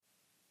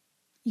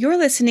You're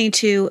listening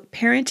to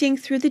Parenting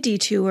Through the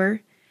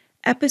Detour,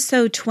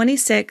 episode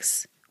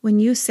 26, when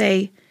you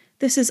say,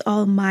 "This is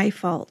all my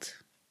fault."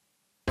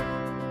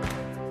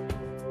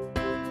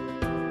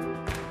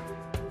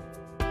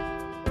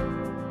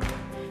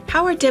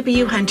 Howard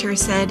W. Hunter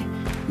said,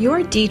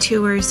 "Your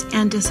detours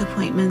and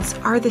disappointments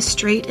are the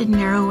straight and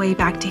narrow way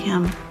back to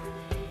Him."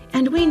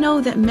 And we know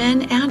that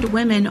men and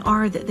women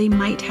are that they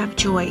might have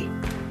joy.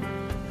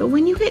 But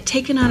when you get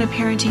taken on a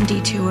parenting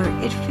detour,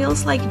 it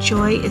feels like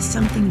joy is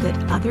something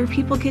that other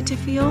people get to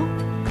feel,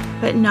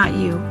 but not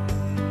you.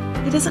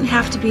 It doesn't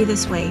have to be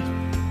this way.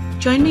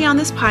 Join me on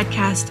this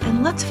podcast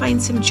and let's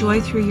find some joy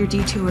through your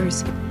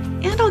detours,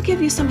 and I'll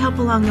give you some help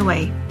along the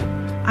way.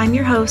 I'm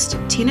your host,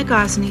 Tina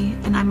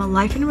Gosney, and I'm a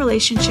life and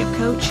relationship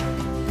coach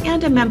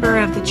and a member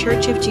of the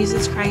Church of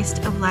Jesus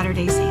Christ of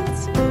Latter-day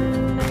Saints.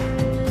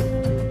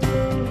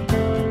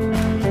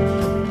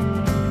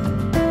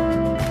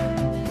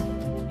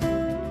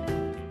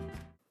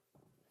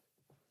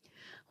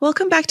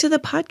 Welcome back to the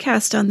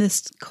podcast on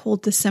this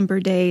cold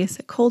December day. Is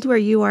it cold where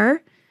you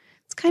are?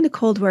 It's kind of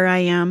cold where I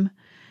am.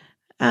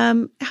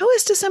 How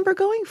is December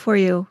going for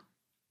you?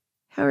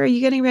 How are you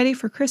getting ready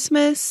for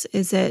Christmas?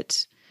 Is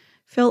it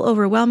feel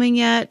overwhelming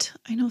yet?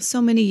 I know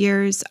so many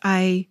years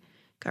I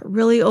got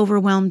really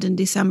overwhelmed in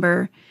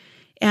December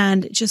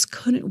and just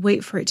couldn't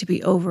wait for it to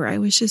be over. I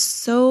was just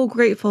so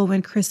grateful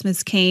when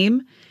Christmas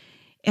came,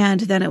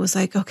 and then it was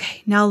like,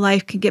 okay, now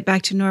life can get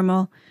back to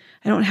normal.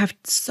 I don't have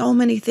so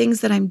many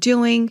things that I'm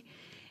doing,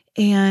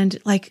 and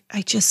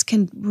I just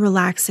can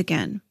relax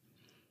again.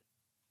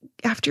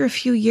 After a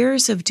few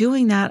years of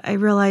doing that, I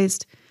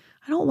realized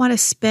I don't want to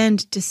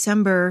spend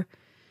December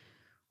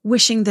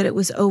wishing that it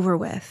was over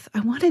with. I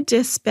wanted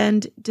to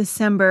spend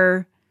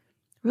December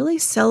really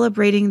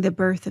celebrating the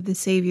birth of the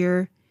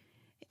Savior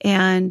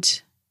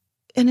and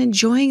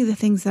enjoying the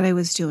things that I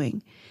was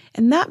doing.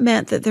 And that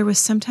meant that there was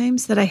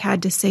sometimes that I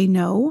had to say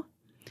no,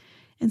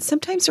 and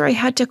sometimes where I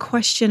had to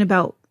question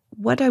about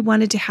what I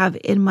wanted to have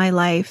in my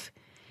life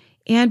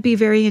and be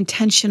very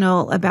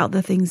intentional about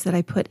the things that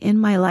I put in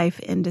my life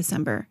in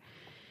December.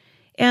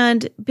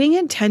 And being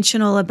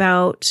intentional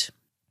about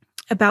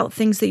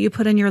things that you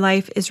put in your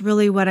life is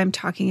really what I'm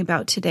talking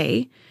about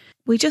today.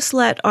 We just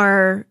let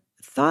our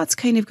thoughts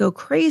kind of go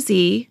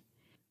crazy,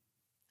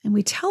 and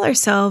we tell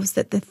ourselves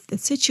that the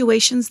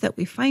situations that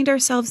we find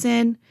ourselves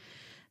in,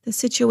 the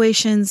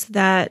situations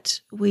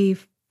that we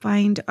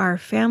find our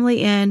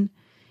family in,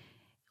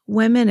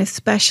 women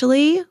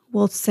especially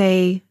will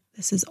say,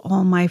 "This is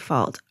all my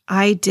fault.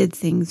 I did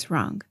things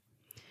wrong."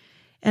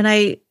 And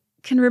I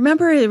can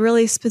remember a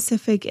really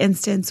specific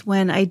instance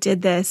when I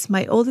did this.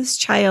 My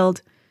oldest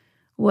child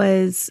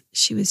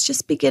she was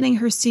just beginning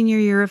her senior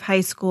year of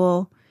high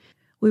school.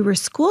 We were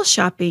school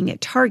shopping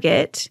at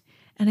Target,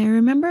 and I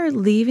remember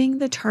leaving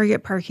the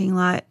Target parking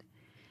lot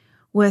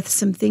with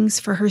some things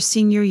for her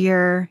senior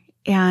year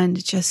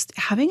and just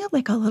having a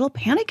little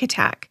panic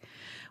attack.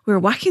 We were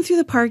walking through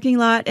the parking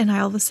lot, and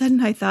all of a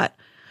sudden I thought,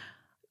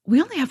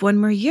 we only have one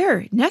more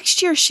year.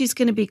 Next year, she's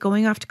going to be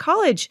going off to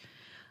college.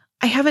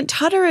 I haven't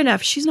taught her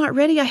enough. She's not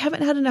ready. I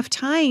haven't had enough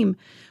time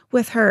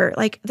with her.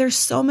 There's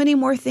so many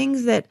more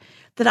things that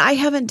I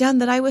haven't done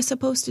that I was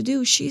supposed to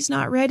do. She's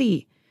not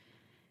ready.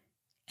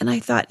 And I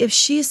thought, if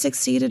she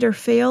succeeded or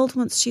failed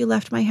once she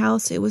left my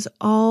house, it was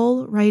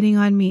all riding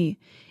on me.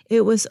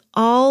 It was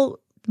all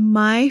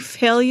my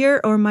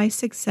failure or my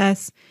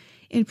success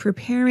in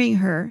preparing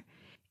her.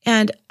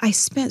 And I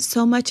spent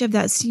so much of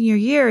that senior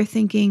year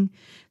thinking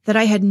that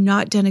I had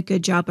not done a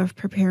good job of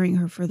preparing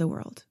her for the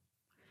world.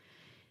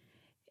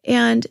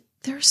 And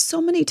there's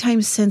so many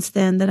times since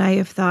then that I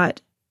have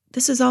thought,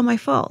 this is all my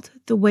fault.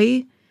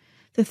 The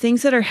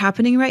things that are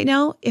happening right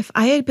now, if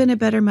I had been a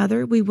better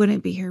mother, we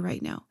wouldn't be here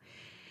right now.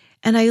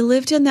 And I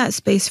lived in that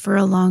space for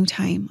a long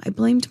time. I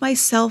blamed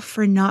myself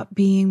for not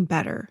being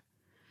better,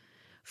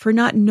 for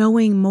not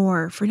knowing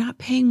more, for not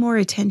paying more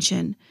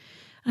attention.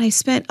 And I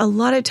spent a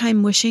lot of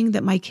time wishing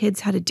that my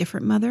kids had a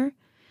different mother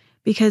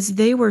because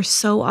they were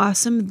so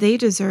awesome. They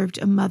deserved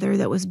a mother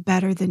that was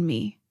better than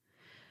me.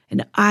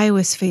 And I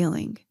was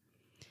failing.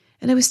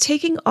 And I was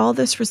taking all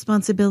this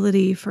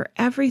responsibility for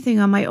everything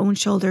on my own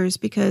shoulders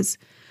because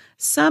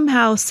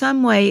somehow,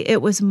 some way,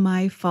 it was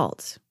my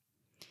fault.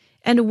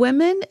 And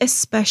women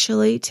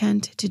especially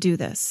tend to do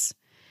this.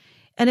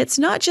 And it's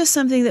not just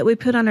something that we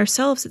put on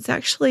ourselves. It's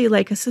actually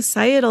like a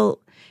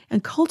societal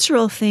and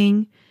cultural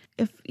thing.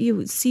 If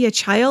you see a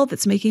child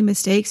that's making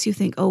mistakes, you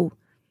think, oh,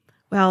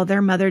 well,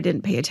 their mother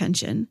didn't pay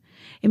attention.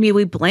 I mean,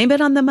 we blame it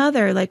on the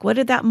mother. What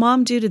did that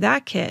mom do to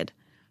that kid?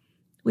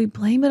 We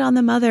blame it on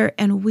the mother,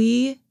 and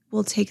we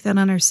will take that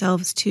on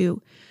ourselves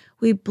too.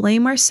 We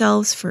blame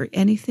ourselves for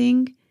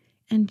anything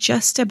and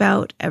just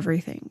about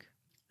everything.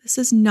 This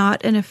is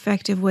not an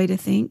effective way to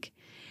think,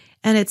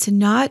 and it's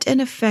not an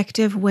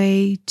effective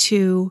way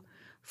to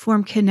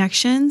form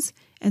connections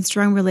and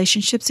strong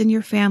relationships in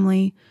your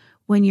family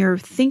when you're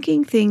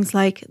thinking things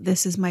like,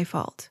 this is my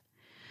fault.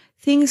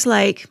 Things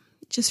like,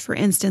 just for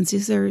instance,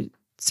 these are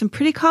some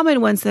pretty common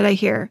ones that I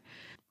hear.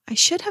 I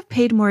should have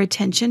paid more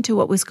attention to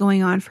what was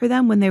going on for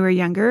them when they were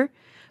younger,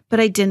 but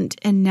I didn't,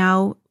 and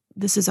now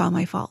this is all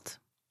my fault.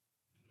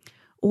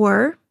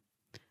 Or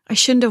I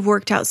shouldn't have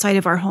worked outside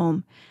of our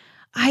home.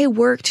 I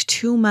worked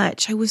too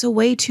much. I was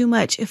away too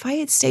much. If I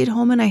had stayed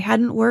home and I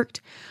hadn't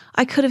worked,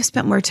 I could have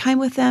spent more time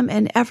with them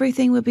and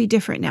everything would be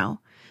different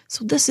now.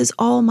 So this is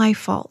all my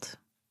fault.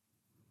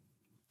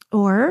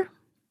 Or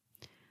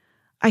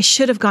I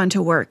should have gone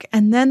to work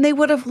and then they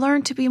would have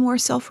learned to be more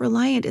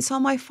self-reliant. It's all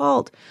my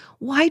fault.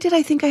 Why did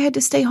I think I had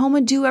to stay home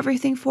and do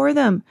everything for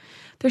them?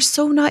 They're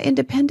so not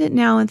independent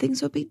now and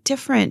things would be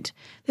different.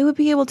 They would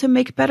be able to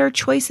make better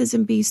choices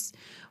and be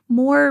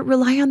more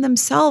rely on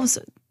themselves.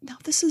 No,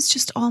 this is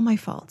just all my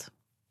fault.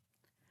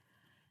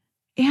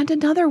 And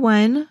another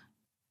one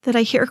that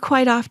I hear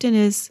quite often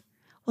is,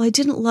 well, I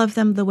didn't love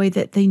them the way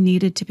that they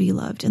needed to be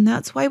loved. And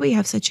that's why we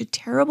have such a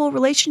terrible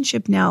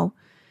relationship now.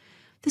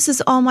 This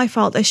is all my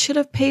fault. I should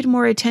have paid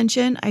more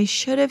attention. I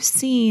should have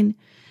seen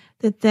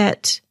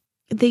that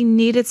they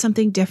needed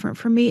something different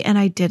from me and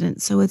I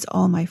didn't. So it's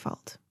all my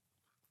fault.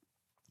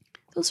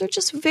 Those are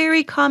just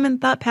very common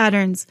thought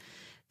patterns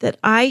that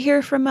I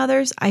hear from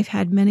others. I've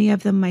had many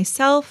of them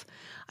myself.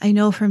 I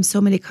know from so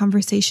many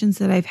conversations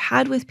that I've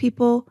had with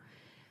people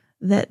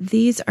that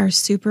these are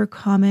super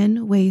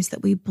common ways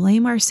that we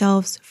blame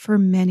ourselves for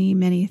many,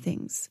 many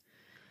things.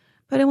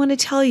 But I want to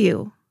tell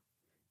you,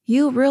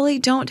 you really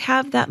don't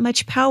have that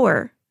much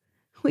power.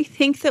 We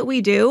think that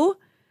we do.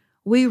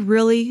 We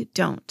really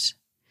don't.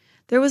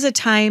 There was a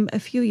time a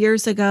few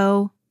years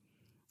ago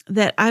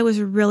that I was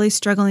really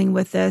struggling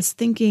with this,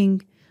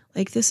 thinking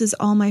like, this is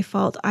all my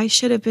fault. I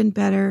should have been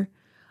better.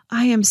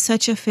 I am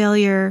such a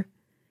failure.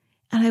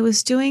 And I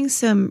was doing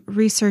some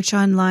research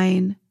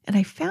online and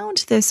I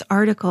found this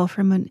article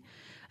from an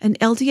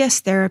LDS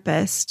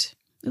therapist.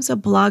 It was a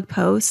blog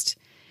post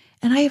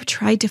and I have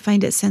tried to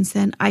find it since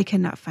then. I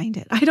cannot find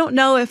it. I don't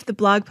know if the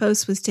blog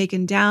post was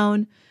taken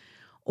down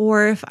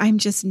or if I'm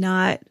just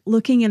not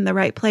looking in the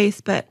right place,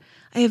 but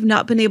I have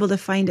not been able to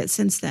find it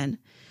since then.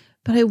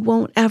 But I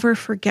won't ever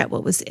forget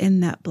what was in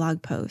that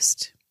blog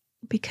post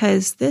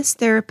because this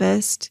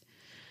therapist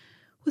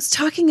was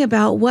talking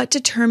about what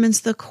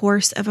determines the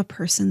course of a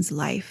person's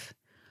life.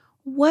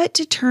 What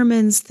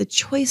determines the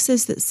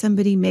choices that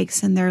somebody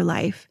makes in their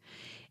life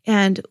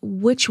and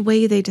which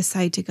way they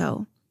decide to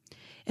go.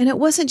 And it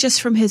wasn't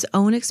just from his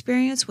own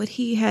experience, what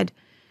he had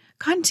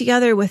gotten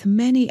together with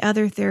many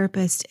other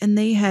therapists and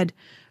they had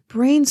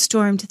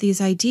brainstormed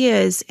these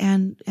ideas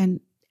and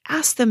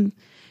asked them,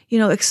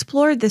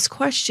 explored this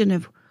question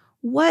of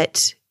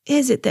what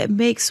is it that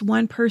makes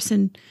one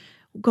person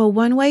go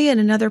one way and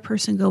another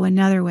person go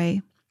another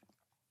way.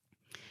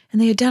 And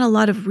they had done a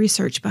lot of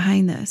research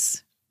behind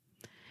this.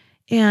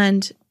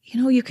 And,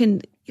 you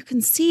can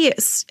see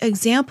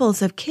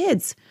examples of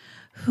kids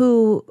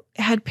who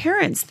had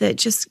parents that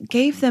just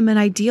gave them an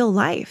ideal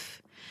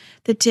life,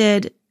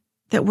 that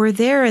were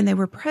there and they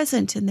were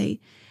present and they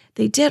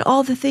did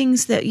all the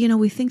things that,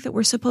 we think that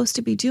we're supposed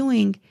to be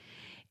doing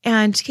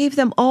and gave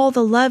them all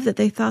the love that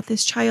they thought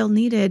this child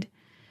needed.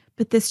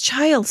 But this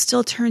child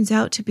still turns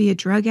out to be a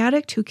drug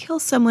addict who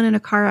kills someone in a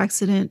car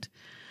accident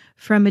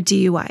from a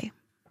DUI.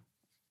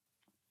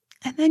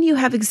 And then you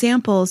have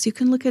examples. You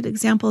can look at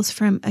examples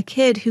from a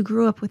kid who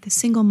grew up with a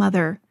single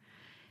mother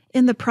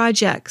in the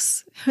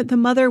projects. The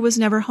mother was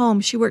never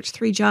home. She worked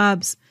 3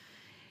 jobs.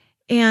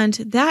 And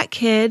that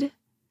kid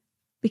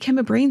became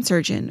a brain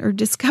surgeon or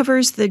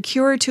discovers the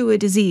cure to a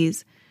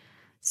disease.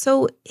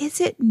 So is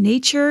it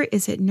nature?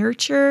 Is it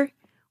nurture?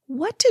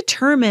 What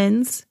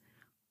determines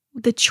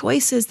the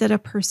choices that a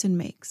person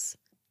makes?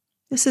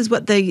 This is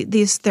what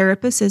these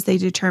therapists, as they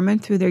determine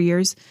through their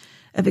years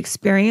of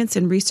experience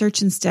and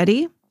research and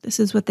study, this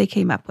is what they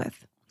came up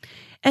with.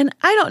 And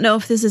I don't know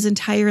if this is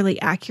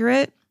entirely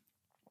accurate.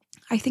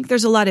 I think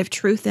there's a lot of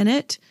truth in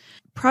it.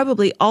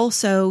 Probably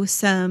also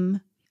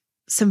some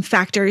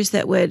factors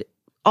that would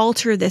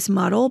alter this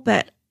model,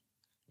 but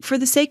for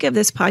the sake of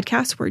this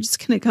podcast, we're just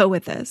going to go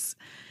with this.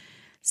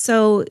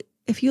 So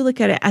if you look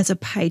at it as a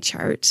pie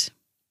chart,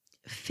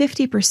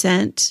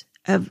 50%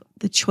 of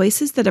the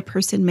choices that a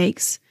person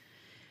makes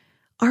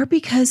are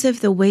because of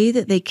the way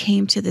that they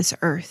came to this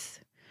earth.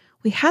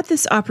 We had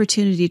this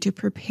opportunity to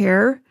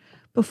prepare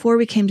before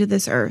we came to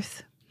this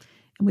earth,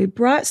 and we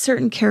brought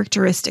certain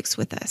characteristics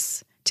with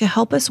us to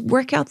help us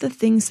work out the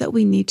things that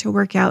we need to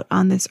work out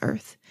on this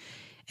earth.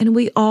 And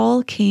we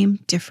all came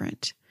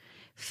different.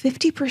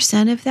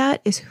 50% of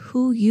that is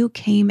who you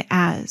came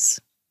as.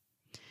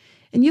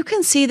 And you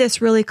can see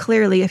this really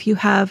clearly if you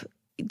have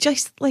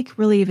just like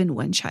really even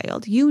one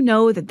child. You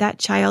know that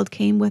child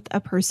came with a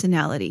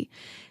personality.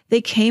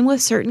 They came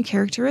with certain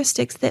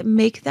characteristics that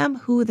make them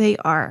who they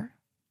are.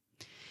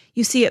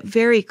 You see it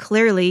very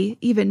clearly,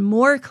 even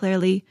more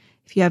clearly,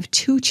 if you have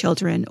 2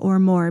 children or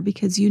more,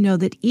 because you know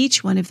that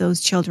each one of those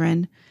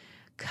children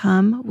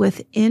come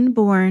with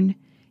inborn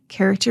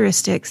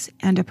characteristics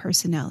and a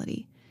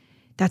personality.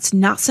 That's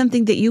not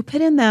something that you put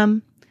in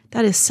them.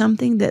 That is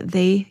something that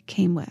they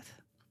came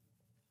with.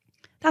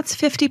 That's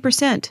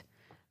 50%.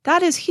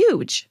 That is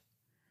huge.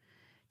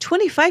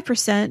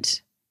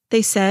 25%,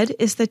 they said,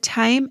 is the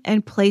time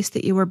and place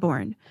that you were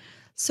born.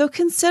 So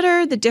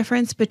consider the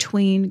difference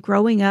between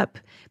growing up,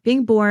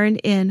 being born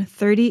in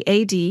 30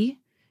 AD,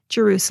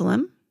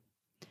 Jerusalem,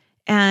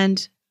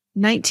 and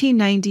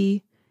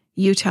 1990,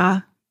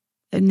 Utah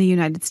in the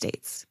United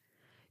States.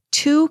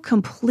 Two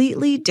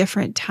completely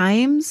different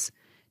times,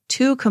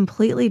 two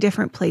completely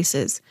different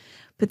places.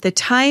 But the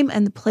time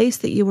and the place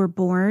that you were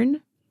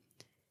born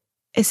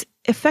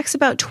affects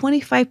about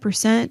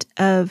 25%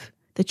 of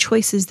the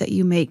choices that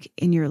you make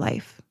in your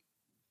life.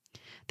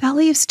 That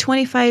leaves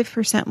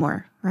 25%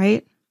 more,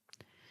 right?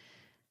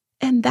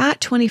 And that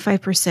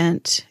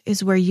 25%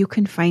 is where you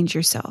can find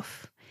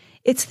yourself.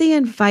 It's the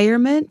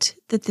environment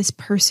that this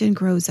person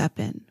grows up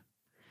in.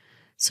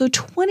 So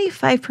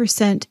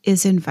 25%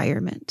 is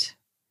environment.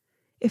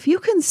 If you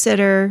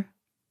consider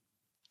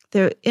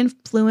the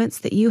influence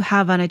that you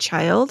have on a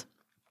child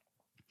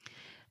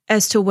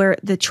as to where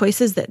the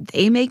choices that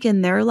they make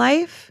in their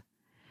life,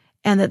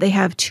 and that they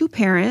have two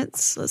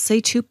parents, let's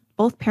say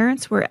both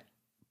parents were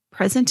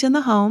present in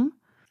the home,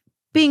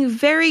 being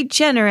very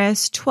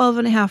generous,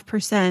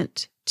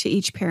 12.5% to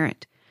each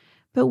parent.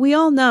 But we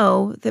all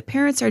know that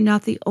parents are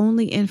not the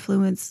only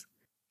influence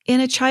in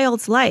a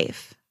child's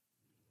life.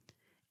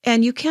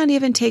 And you can't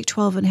even take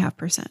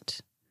 12.5%.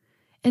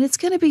 And it's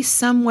going to be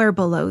somewhere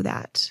below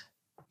that.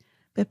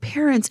 But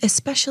parents,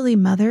 especially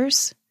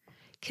mothers,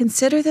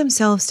 consider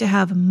themselves to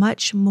have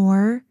much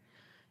more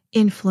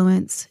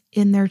influence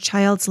in their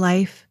child's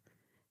life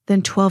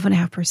than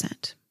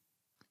 12.5%.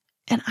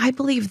 And I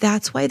believe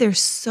that's why they're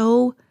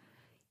so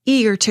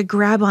eager to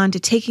grab on to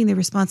taking the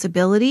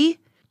responsibility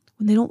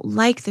when they don't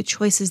like the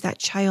choices that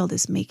child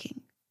is making.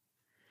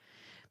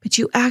 But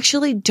you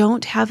actually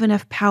don't have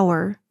enough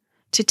power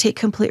to take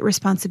complete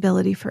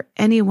responsibility for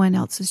anyone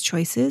else's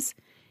choices,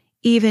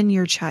 even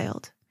your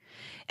child.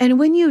 And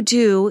when you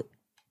do,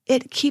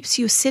 it keeps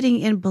you sitting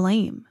in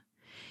blame.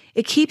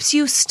 It keeps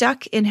you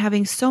stuck in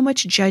having so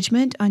much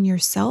judgment on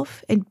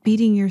yourself and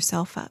beating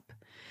yourself up,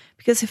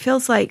 because it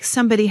feels like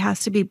someone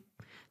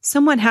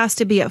has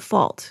to be at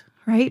fault,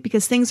 right?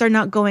 Because things are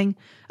not going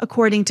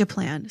according to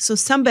plan. So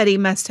somebody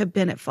must have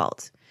been at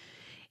fault.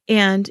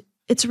 And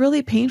it's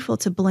really painful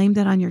to blame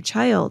that on your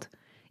child.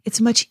 It's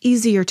much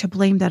easier to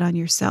blame that on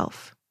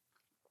yourself.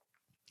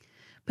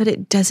 But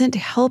it doesn't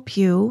help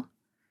you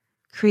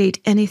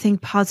create anything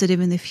positive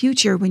in the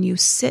future when you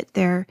sit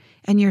there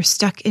and you're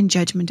stuck in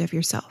judgment of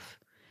yourself.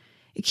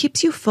 It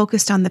keeps you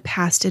focused on the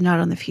past and not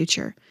on the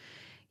future.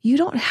 You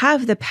don't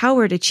have the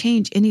power to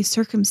change any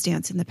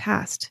circumstance in the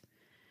past,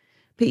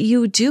 but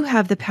you do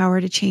have the power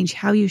to change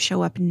how you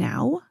show up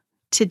now,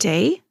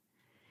 today,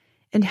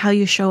 and how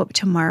you show up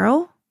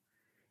tomorrow,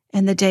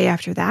 and the day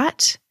after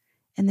that,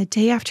 and the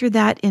day after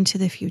that into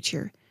the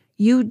future.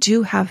 You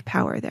do have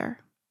power there.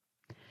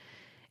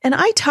 And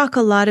I talk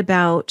a lot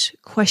about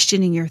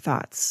questioning your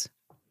thoughts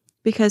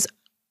because,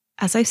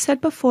 as I said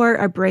before,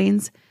 our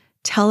brains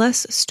tell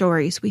us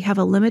stories. We have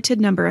a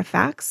limited number of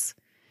facts,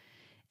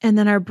 and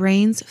then our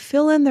brains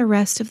fill in the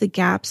rest of the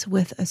gaps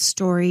with a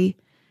story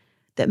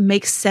that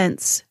makes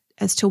sense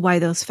as to why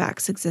those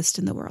facts exist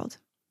in the world.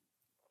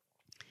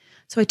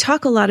 So I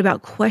talk a lot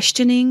about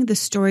questioning the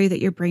story that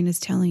your brain is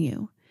telling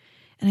you.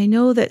 And I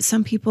know that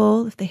some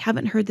people, if they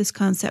haven't heard this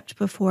concept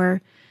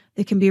before,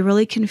 they can be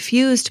really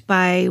confused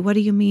by, what do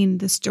you mean,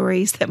 the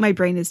stories that my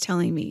brain is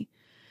telling me?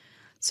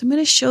 So I'm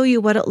going to show you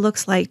what it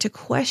looks like to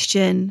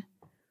question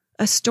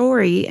a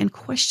story and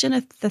question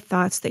the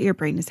thoughts that your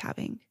brain is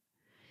having.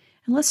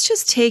 And let's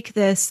just take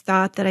this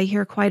thought that I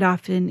hear quite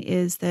often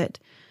is that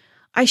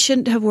I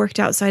shouldn't have worked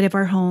outside of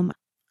our home.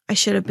 I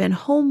should have been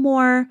home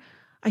more.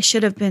 I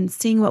should have been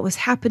seeing what was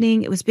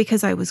happening. It was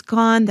because I was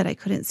gone that I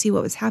couldn't see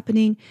what was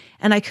happening,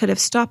 and I could have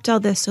stopped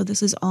all this, so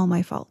this is all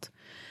my fault.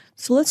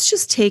 So let's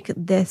just take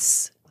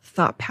this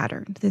thought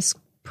pattern, this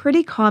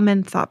pretty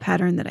common thought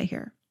pattern that I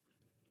hear,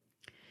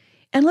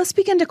 and let's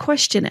begin to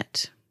question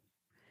it.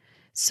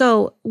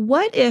 So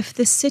what if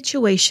this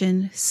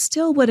situation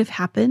still would have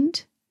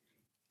happened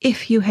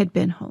if you had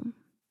been home?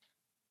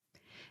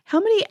 How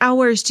many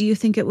hours do you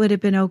think it would have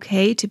been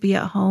okay to be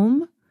at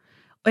home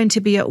and to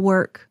be at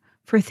work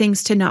for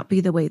things to not be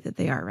the way that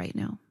they are right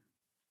now?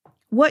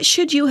 What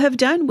should you have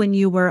done when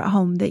you were at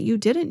home that you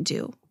didn't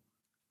do?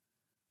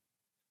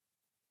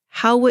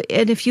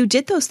 And if you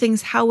did those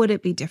things, how would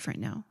it be different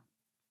now?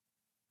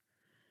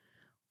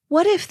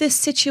 What if this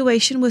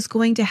situation was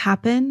going to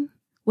happen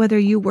whether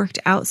you worked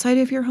outside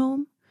of your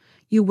home,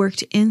 you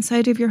worked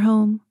inside of your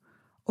home,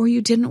 or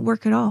you didn't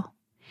work at all?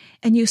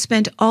 And you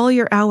spent all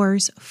your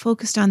hours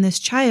focused on this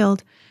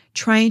child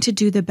trying to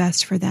do the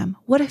best for them.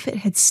 What if it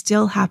had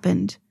still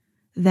happened?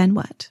 Then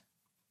what?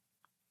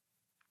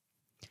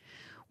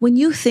 When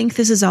you think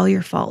this is all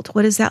your fault,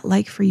 what is that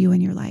like for you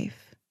in your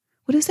life?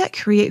 What does that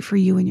create for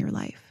you in your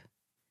life?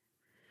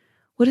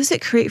 What does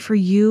it create for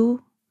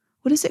you?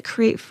 What does it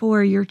create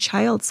for your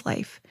child's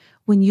life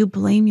when you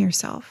blame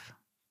yourself?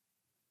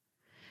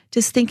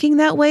 Does thinking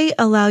that way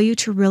allow you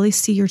to really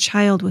see your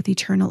child with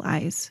eternal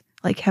eyes,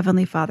 like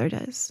Heavenly Father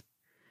does?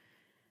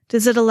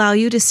 Does it allow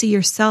you to see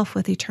yourself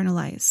with eternal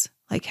eyes,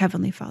 like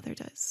Heavenly Father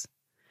does?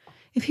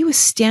 If he was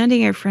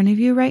standing in front of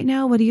you right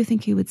now, what do you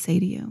think he would say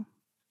to you?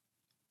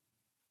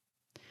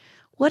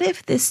 What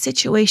if this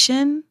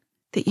situation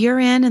that you're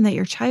in and that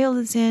your child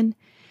is in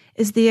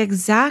is the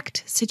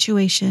exact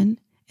situation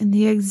and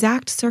the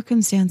exact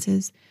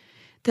circumstances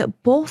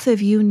that both of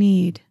you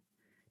need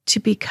to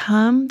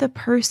become the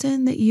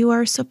person that you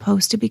are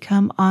supposed to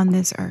become on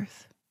this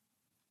earth?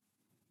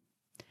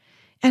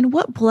 And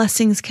what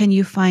blessings can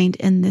you find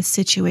in this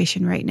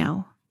situation right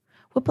now?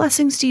 What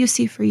blessings do you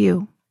see for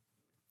you?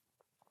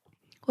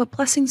 What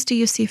blessings do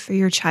you see for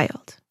your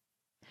child?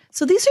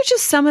 So these are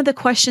just some of the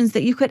questions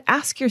that you could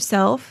ask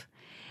yourself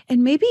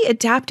and maybe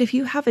adapt if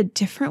you have a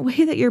different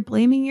way that you're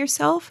blaming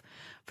yourself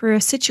for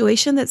a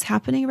situation that's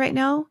happening right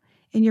now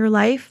in your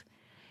life.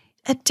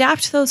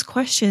 Adapt those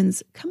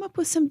questions. Come up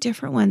with some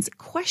different ones.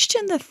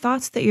 Question the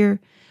thoughts that your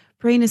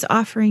brain is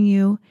offering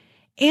you,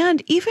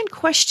 and even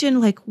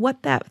question like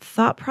what that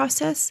thought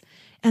process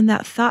and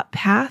that thought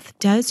path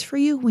does for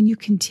you when you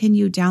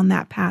continue down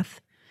that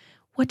path.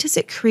 What does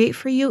it create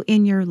for you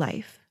in your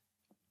life?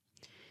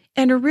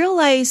 And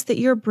realize that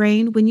your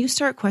brain, when you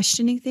start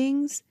questioning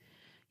things,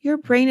 your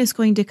brain is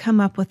going to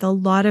come up with a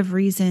lot of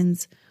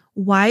reasons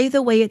why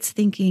the way it's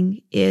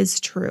thinking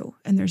is true,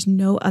 and there's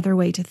no other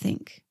way to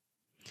think.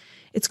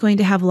 It's going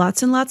to have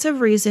lots and lots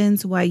of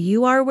reasons why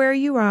you are where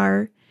you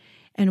are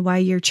and why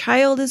your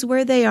child is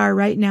where they are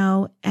right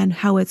now and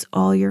how it's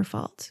all your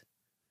fault.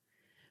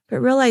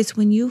 But realize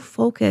when you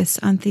focus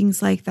on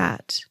things like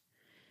that,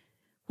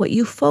 what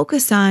you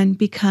focus on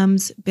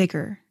becomes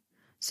bigger.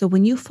 So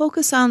when you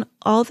focus on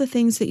all the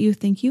things that you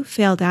think you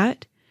failed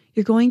at,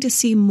 you're going to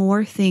see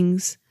more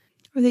things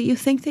or that you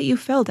think that you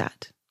failed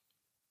at.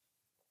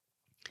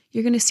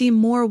 You're going to see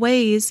more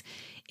ways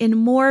in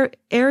more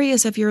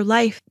areas of your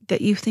life that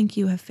you think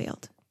you have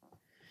failed.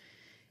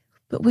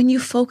 But when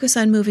you focus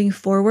on moving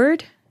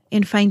forward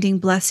and finding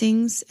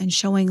blessings and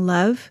showing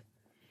love,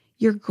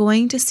 you're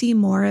going to see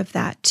more of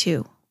that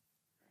too.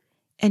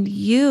 And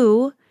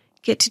you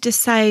get to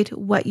decide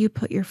what you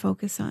put your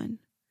focus on.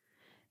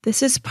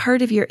 This is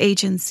part of your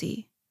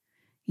agency.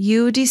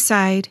 You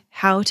decide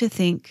how to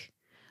think,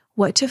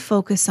 what to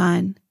focus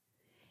on,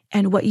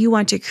 and what you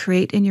want to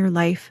create in your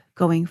life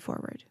going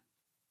forward.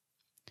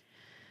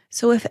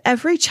 So if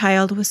every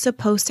child was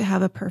supposed to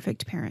have a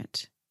perfect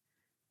parent,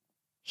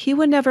 he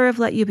would never have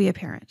let you be a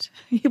parent.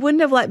 He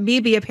wouldn't have let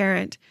me be a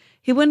parent.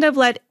 He wouldn't have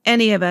let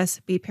any of us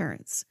be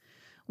parents.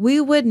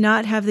 We would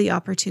not have the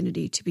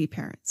opportunity to be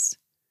parents.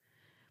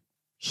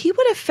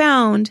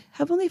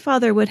 Heavenly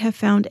Father would have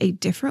found a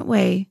different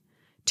way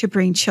to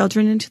bring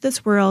children into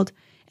this world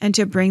and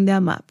to bring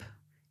them up.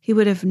 He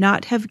would have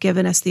not have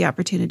given us the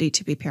opportunity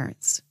to be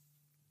parents.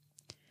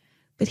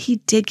 But he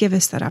did give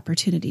us that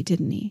opportunity,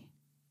 didn't he?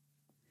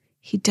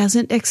 He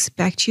doesn't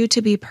expect you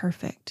to be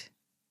perfect.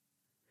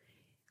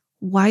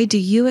 Why do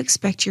you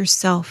expect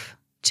yourself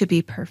to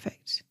be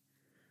perfect?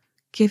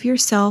 Give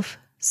yourself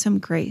some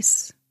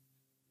grace.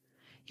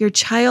 Your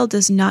child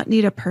does not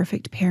need a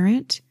perfect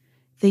parent.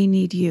 They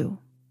need you.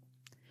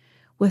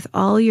 With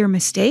all your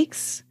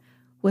mistakes,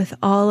 with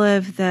all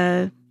of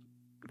the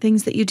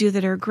things that you do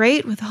that are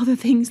great, with all the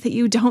things that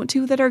you don't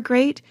do that are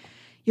great,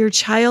 your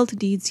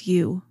child needs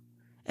you.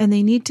 And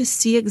they need to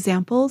see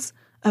examples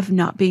of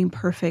not being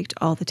perfect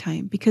all the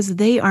time because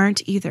they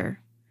aren't either.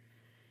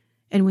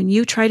 And when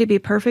you try to be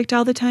perfect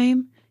all the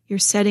time, you're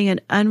setting an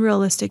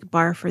unrealistic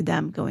bar for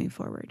them going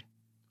forward.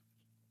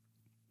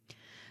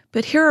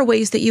 But here are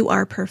ways that you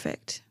are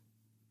perfect.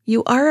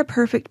 You are a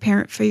perfect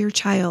parent for your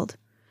child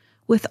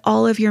with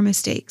all of your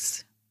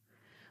mistakes,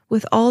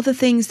 with all the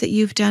things that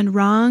you've done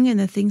wrong and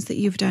the things that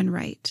you've done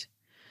right,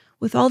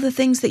 with all the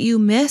things that you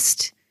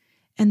missed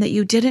and that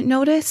you didn't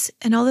notice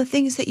and all the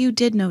things that you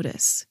did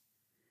notice,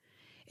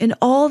 in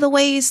all the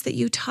ways that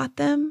you taught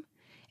them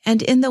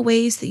and in the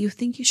ways that you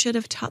think you should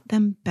have taught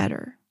them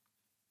better,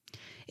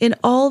 in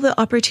all the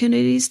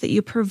opportunities that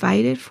you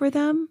provided for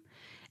them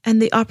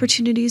and the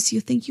opportunities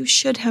you think you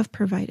should have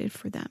provided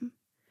for them.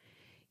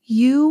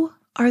 You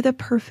are the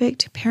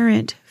perfect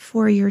parent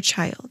for your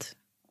child.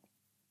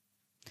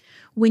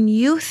 When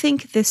you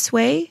think this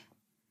way,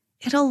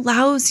 it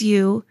allows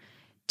you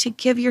to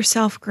give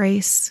yourself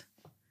grace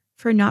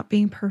for not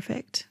being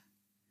perfect.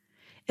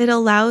 It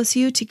allows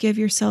you to give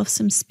yourself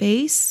some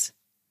space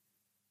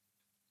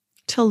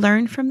to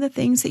learn from the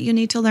things that you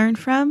need to learn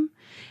from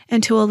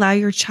and to allow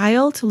your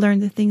child to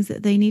learn the things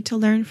that they need to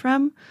learn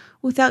from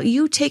without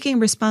you taking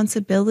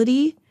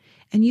responsibility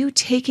and you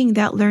taking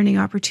that learning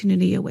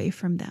opportunity away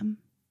from them.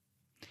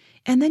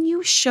 And then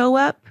you show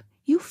up,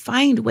 you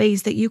find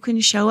ways that you can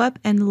show up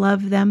and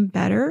love them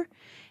better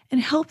and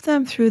help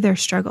them through their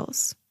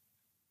struggles.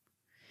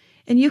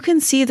 And you can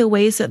see the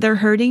ways that they're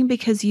hurting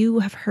because you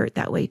have hurt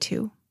that way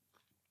too.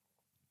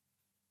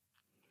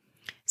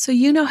 So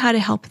you know how to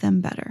help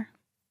them better.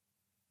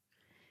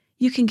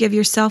 You can give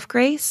yourself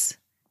grace,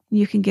 and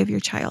you can give your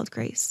child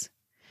grace.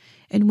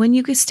 And when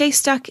you stay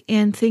stuck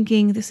in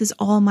thinking this is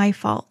all my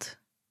fault,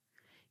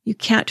 you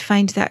can't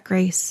find that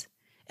grace.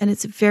 And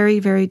it's very,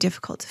 very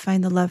difficult to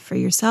find the love for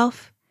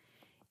yourself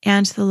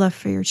and the love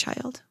for your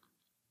child.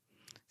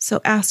 So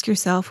ask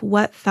yourself,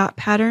 what thought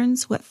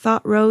patterns, what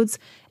thought roads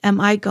am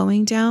I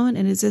going down?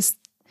 And is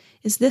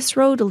this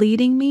road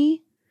leading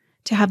me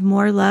to have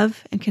more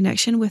love and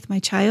connection with my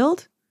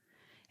child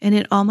and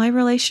in all my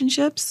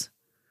relationships?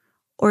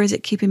 Or is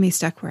it keeping me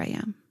stuck where I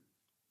am?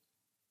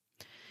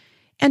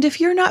 And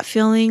if you're not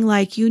feeling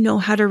like you know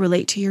how to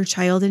relate to your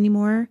child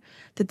anymore,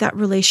 that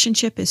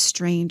relationship is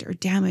strained or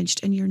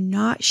damaged and you're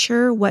not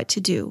sure what to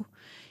do,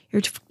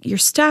 you're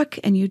stuck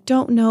and you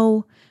don't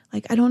know,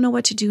 like, I don't know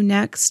what to do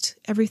next.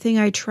 Everything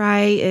I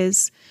try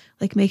is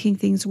like making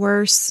things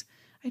worse.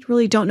 I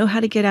really don't know how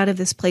to get out of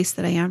this place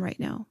that I am right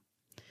now.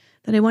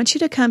 Then I want you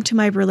to come to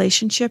my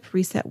Relationship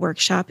Reset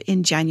Workshop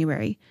in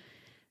January.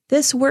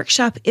 This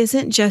workshop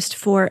isn't just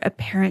for a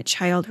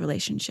parent-child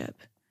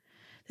relationship.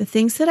 The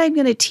things that I'm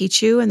going to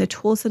teach you and the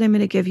tools that I'm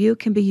going to give you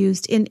can be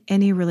used in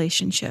any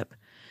relationship,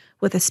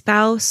 with a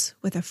spouse,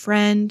 with a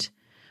friend,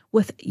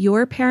 with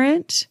your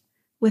parent,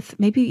 with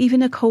maybe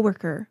even a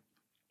coworker.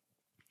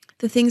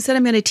 The things that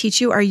I'm going to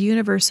teach you are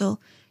universal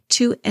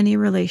to any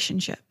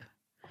relationship.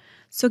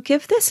 So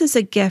give this as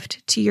a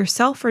gift to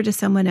yourself or to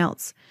someone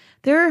else.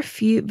 There are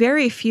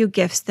very few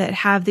gifts that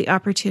have the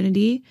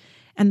opportunity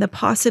and the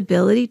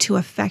possibility to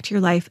affect your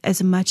life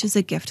as much as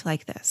a gift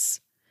like this.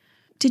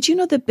 Did you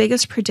know the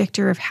biggest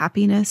predictor of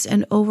happiness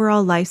and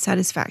overall life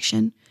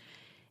satisfaction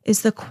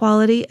is the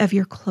quality of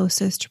your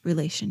closest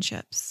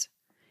relationships?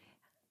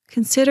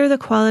 Consider the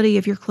quality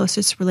of your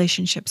closest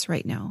relationships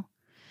right now.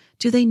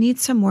 Do they need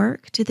some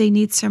work? Do they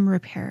need some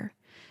repair?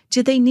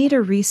 Do they need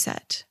a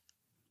reset?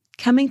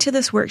 Coming to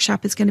this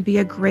workshop is going to be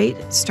a great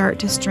start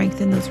to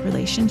strengthen those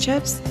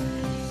relationships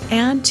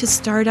and to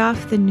start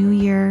off the new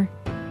year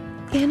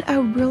in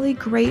a really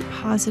great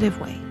positive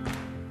way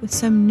with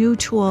some new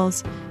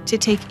tools to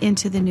take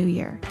into the new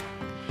year.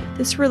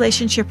 This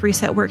Relationship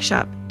Reset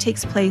Workshop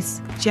takes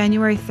place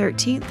January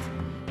 13th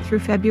through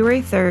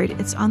February 3rd.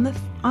 It's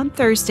on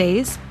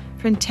Thursdays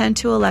from 10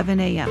 to 11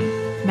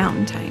 a.m.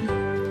 Mountain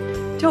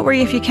Time. Don't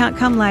worry if you can't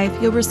come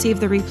live, you'll receive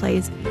the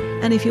replays.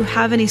 And if you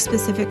have any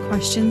specific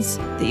questions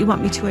that you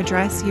want me to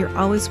address, you're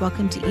always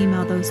welcome to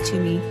email those to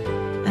me,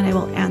 and I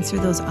will answer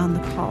those on the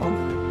call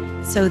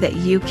so that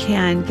you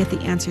can get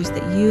the answers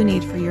that you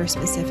need for your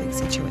specific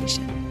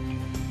situation.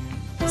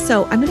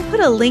 So I'm going to put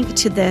a link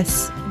to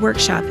this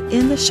workshop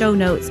in the show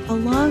notes,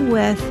 along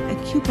with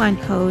a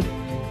coupon code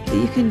that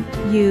you can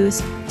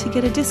use to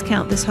get a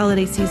discount this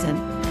holiday season.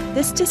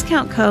 This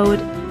discount code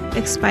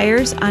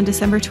expires on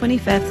December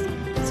 25th,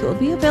 so it will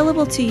be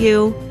available to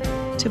you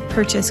to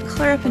purchase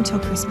clear up until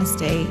Christmas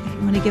Day if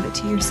you want to give it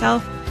to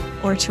yourself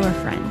or to a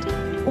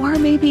friend, or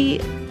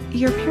maybe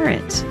your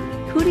parent.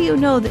 Who do you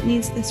know that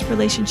needs this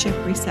Relationship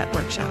Reset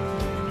Workshop?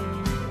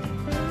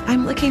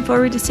 I'm looking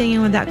forward to seeing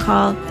you on that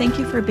call. Thank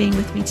you for being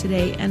with me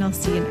today, and I'll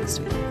see you next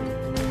week.